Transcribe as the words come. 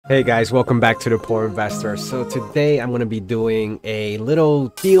Hey guys, welcome back to The Poor Investor. So today I'm going to be doing a little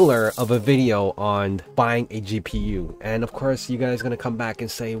dealer of a video on buying a GPU. And of course, you guys are going to come back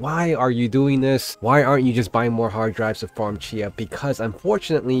and say, why are you doing this? Why aren't you just buying more hard drives to farm Chia? Because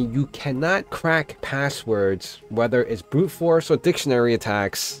unfortunately, you cannot crack passwords, whether it's brute force or dictionary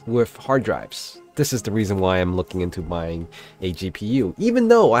attacks with hard drives. This is the reason why I'm looking into buying a GPU, even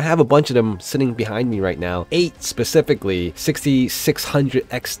though I have a bunch of them sitting behind me right now, 8 specifically 6600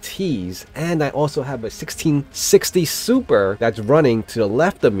 XTs, and I also have a 1660 Super that's running to the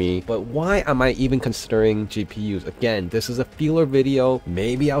left of me. But why am I even considering GPUs? Again, this is a feeler video.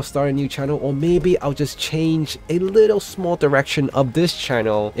 Maybe I'll start a new channel, or maybe I'll just change a little small direction of this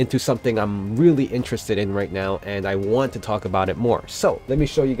channel into something I'm really interested in right now, and I want to talk about it more. So let me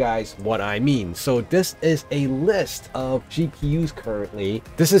show you guys what I mean. So this is a list of GPUs currently.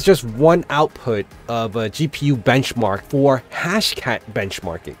 This is just one output of a GPU benchmark for Hashcat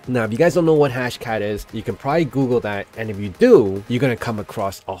benchmarking. Now, if you guys don't know what Hashcat is, you can probably Google that. And if you do, you're going to come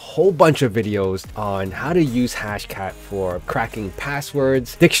across a whole bunch of videos on how to use Hashcat for cracking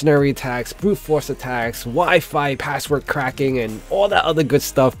passwords, dictionary attacks, brute force attacks, Wi-Fi password cracking, and all that other good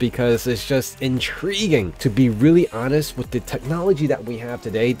stuff, because it's just intriguing. To be really honest, with the technology that we have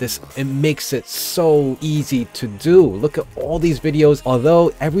today, it makes it so easy to do. Look at all these videos.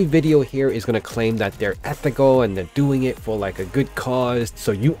 Although every video here is going to claim that they're ethical and they're doing it for like a good cause,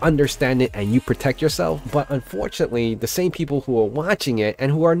 so you understand it and you protect yourself, but unfortunately the same people who are watching it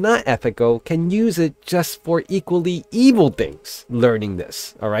and who are not ethical can use it just for equally evil things, learning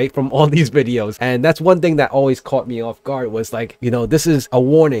this, all right, from all these videos. And that's one thing that always caught me off guard, was like, you know, this is a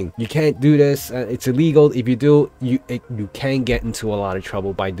warning. You can't do this. It's illegal. If you do, you can get into a lot of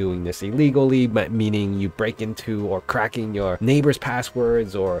trouble by doing this illegally, meaning you break into or cracking your neighbor's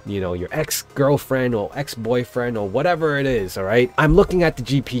passwords, or, you know, your ex-girlfriend or ex-boyfriend or whatever it is. All right, I'm looking at the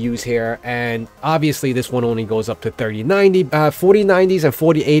GPUs here, and obviously this one only goes up to 3090. 4090s and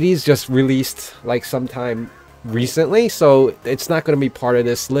 4080s just released like sometime recently, so it's not going to be part of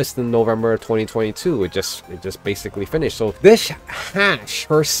this list in November 2022. It just basically finished. So this hash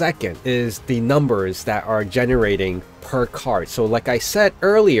per second is the numbers that are generating per card. So like I said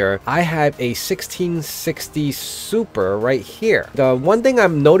earlier, I have a 1660 Super right here. The one thing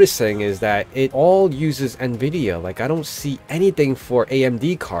I'm noticing is that it all uses NVIDIA. Like, I don't see anything for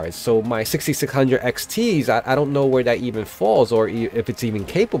AMD cards. So my 6600 XTs, I don't know where that even falls, or if it's even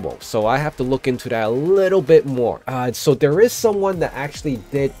capable. So I have to look into that a little bit more. So there is someone that actually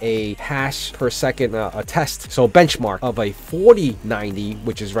did a hash per second a test, so benchmark of a 4090,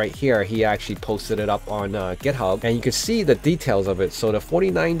 which is right here. He actually posted it up on GitHub, and you can see the details of it. So the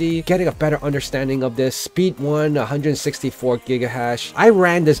 4090, getting a better understanding of this, speed 164 gigahash. I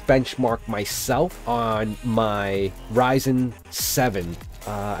ran this benchmark myself on my Ryzen 7.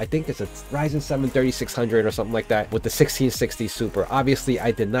 I think it's a Ryzen 7 3600 or something like that, with the 1660 Super. Obviously,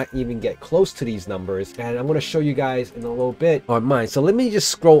 I did not even get close to these numbers, and I'm going to show you guys in a little bit on mine. So let me just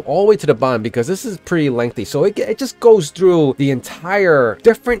scroll all the way to the bottom, because this is pretty lengthy. So it just goes through the entire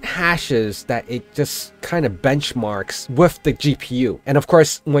different hashes that it just kind of benchmarks with the GPU. And of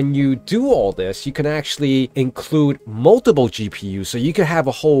course, when you do all this, you can actually include multiple GPUs. So you can have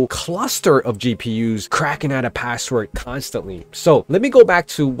a whole cluster of GPUs cracking out a password constantly. So let me go back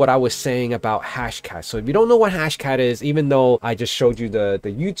to what I was saying about Hashcat. So if you don't know what Hashcat is, even though I just showed you the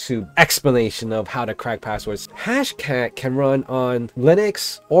YouTube explanation of how to crack passwords, Hashcat can run on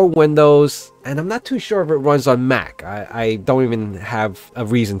Linux or Windows, and I'm not too sure if it runs on Mac. I don't even have a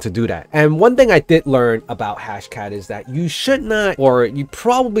reason to do that. And one thing I did learn about Hashcat is that you should not, or you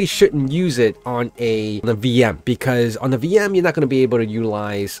probably shouldn't use it on a VM, because on the VM, you're not going to be able to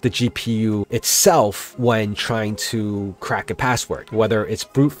utilize the GPU itself when trying to crack a password, whether it's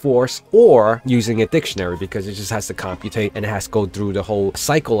brute force or using a dictionary, because it just has to computate and it has to go through the whole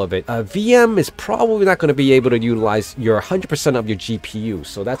cycle of it. A VM is probably not going to be able to utilize your 100% of your GPU.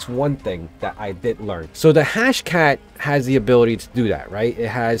 So that's one thing that I did learn. So the Hashcat has the ability to do that, right? It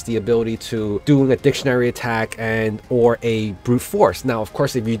has the ability to doing a dictionary attack and or a brute force. Now, of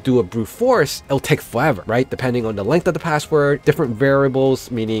course, if you do a brute force, it'll take forever, right? Depending on the length of the password, different variables,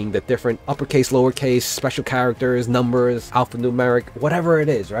 meaning the different uppercase, lowercase, special characters, numbers, alphanumeric, whatever it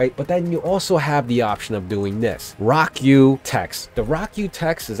is, right? But then you also have the option of doing this, RockU text. The RockU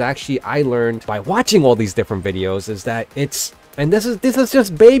text is actually, I learned by watching all these different videos, is that it's And this is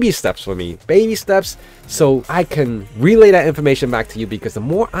just baby steps for me. Baby steps so I can relay that information back to you, because the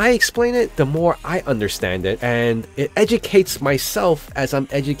more I explain it, the more I understand it, and it educates myself as I'm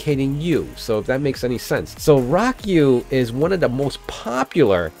educating you. So if that makes any sense. So RockU is one of the most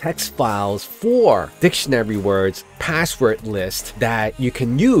popular text files for dictionary words, password list that you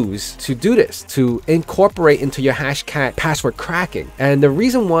can use to do this, to incorporate into your Hashcat password cracking. And the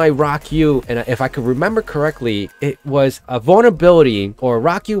reason why RockU, and if I could remember correctly, it was a vulnerability, or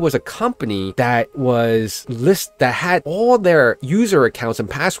RockU was a company that had all their user accounts and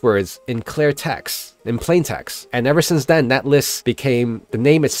passwords in clear text, in plain text. And ever since then, that list became, the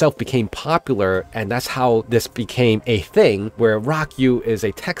name itself became popular, and that's how this became a thing, where RockU is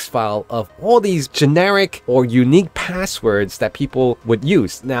a text file of all these generic or unique passwords that people would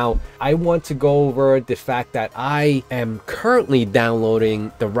use. Now, I want to go over the fact that I am currently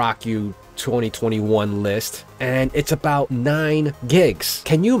downloading the RockU 2021 list, and it's about 9 gigs.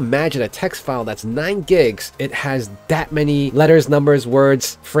 Can you imagine a text file that's 9 gigs? It has that many letters, numbers,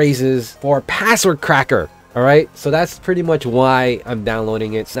 words, phrases for a password cracker. All right, so that's pretty much why I'm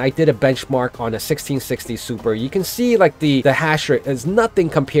downloading it. So I did a benchmark on a 1660 Super. You can see like the hash rate is nothing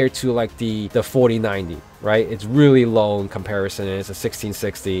compared to like the 4090, right? It's really low in comparison, and it's a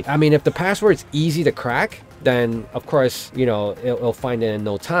 1660. I mean, if the password's easy to crack, then of course, you know, it'll find it in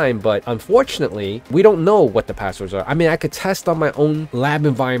no time. But unfortunately, we don't know what the passwords are. I mean, I could test on my own lab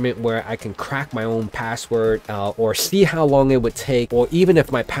environment where I can crack my own password, or see how long it would take, or even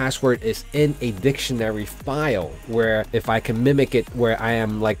if my password is in a dictionary file, where if I can mimic it, where I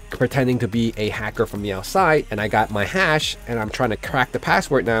am like pretending to be a hacker from the outside, and I got my hash and I'm trying to crack the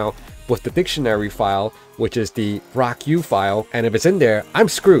password now with the dictionary file, which is the RockU file, and if it's in there, I'm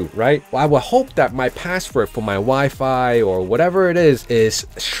screwed, right? Well, I would hope that my password for my Wi-Fi or whatever it is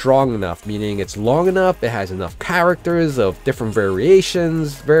strong enough, meaning it's long enough, it has enough characters of different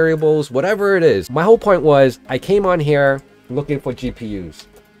variations, variables, whatever it is. My whole point was, I came on here looking for GPUs.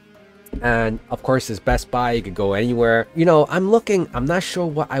 And of course, it's Best Buy, you could go anywhere. You know, I'm not sure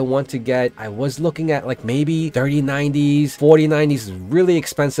what I want to get. I was looking at like maybe 3090s, 4090s is really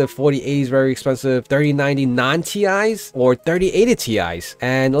expensive, 4080s very expensive, 3090 non-TIs or 3080 TIs.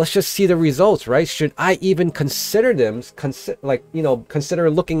 And let's just see the results, right? Should I even consider them, consider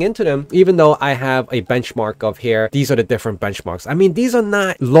looking into them, even though I have a benchmark of here. These are the different benchmarks. I mean, these are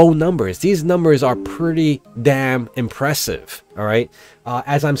not low numbers. These numbers are pretty damn impressive. All right,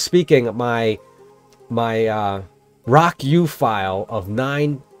 as I'm speaking, my RockU file of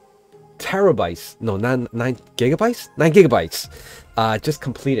 9 terabytes, no, 9 gigabytes, 9 gigabytes, just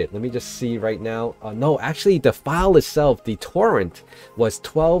completed. Let me just see right now. No, actually, the file itself, the torrent, was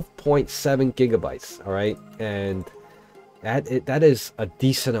 12.7 gigabytes. All right, and that is a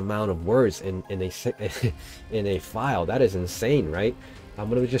decent amount of words in a file. That is insane, right? I'm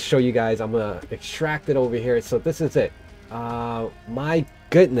gonna just show you guys. I'm gonna extract it over here. So this is it. My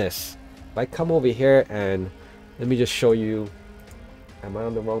goodness, if I come over here and let me just show you, am I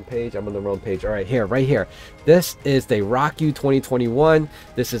on the wrong page? I'm on the wrong page. All right, here, right here, this is the RockU 2021.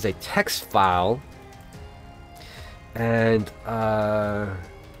 This is a text file, and I'm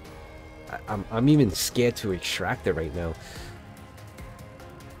even scared to extract it right now.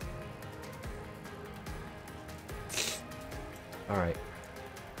 All right,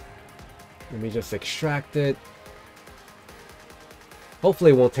 let me just extract it.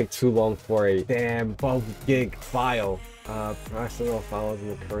 Hopefully it won't take too long for a damn 12 gig file. Personal files in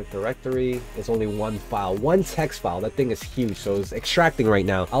the current directory. It's only one file, one text file. That thing is huge, so it's extracting right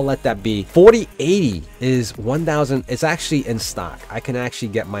now. I'll let that be. 4080 is 1000. It's actually in stock. I can actually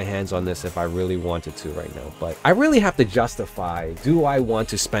get my hands on this if I really wanted to right now, but I really have to justify, do I want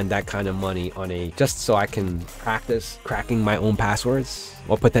to spend that kind of money on just so I can practice cracking my own passwords,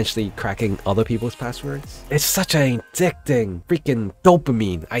 or potentially cracking other people's passwords? It's such an addicting freaking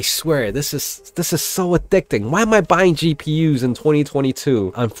dopamine. I swear, this is so addicting. Why am I buying GPUs in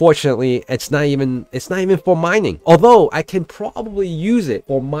 2022? Unfortunately, it's not even for mining. Although I can probably use it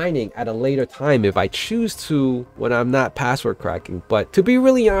for mining at a later time if I choose to, when I'm not password cracking. But to be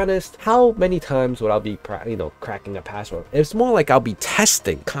really honest, how many times would I be cracking a password? It's more like I'll be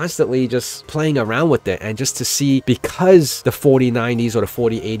testing, constantly just playing around with it, and just to see, because the 4090s or the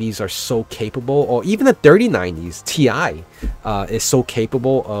 4080s are so capable, or even the 3090s Ti is so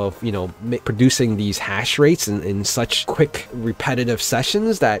capable of, you know, producing these hash rates in such quick repetitive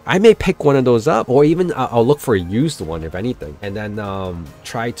sessions that I may pick one of those up, or even I'll look for a used one if anything, and then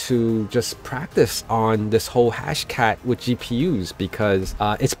try to just practice on this whole Hashcat with GPUs, because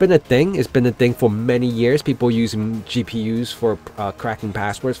it's been a thing for many years. People using GPUs for cracking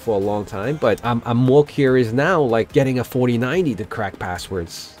passwords for a long time, but I'm more curious now, like getting a 4090 to crack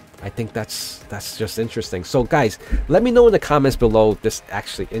passwords. I think that's just interesting. So guys, let me know in the comments below if this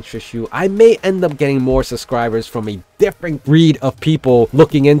actually interests you. I may end up getting more subscribers from a different breed of people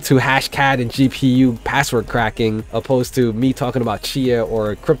looking into Hashcat and GPU password cracking, opposed to me talking about Chia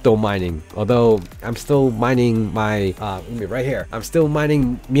or crypto mining. Although I'm still mining my right here, I'm still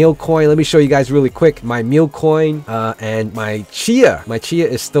mining meal coin. Let me show you guys really quick my meal coin and my Chia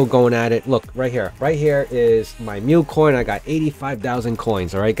is still going at it. Look right here is my meal coin. I got 85,000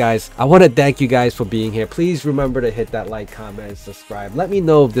 coins. All right guys, I want to thank you guys for being here. Please remember to hit that like, comment, subscribe. Let me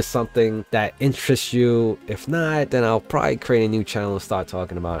know if this is something that interests you. If not, then I'll probably create a new channel and start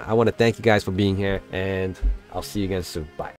talking about it. I want to thank you guys for being here, and I'll see you again soon. Bye.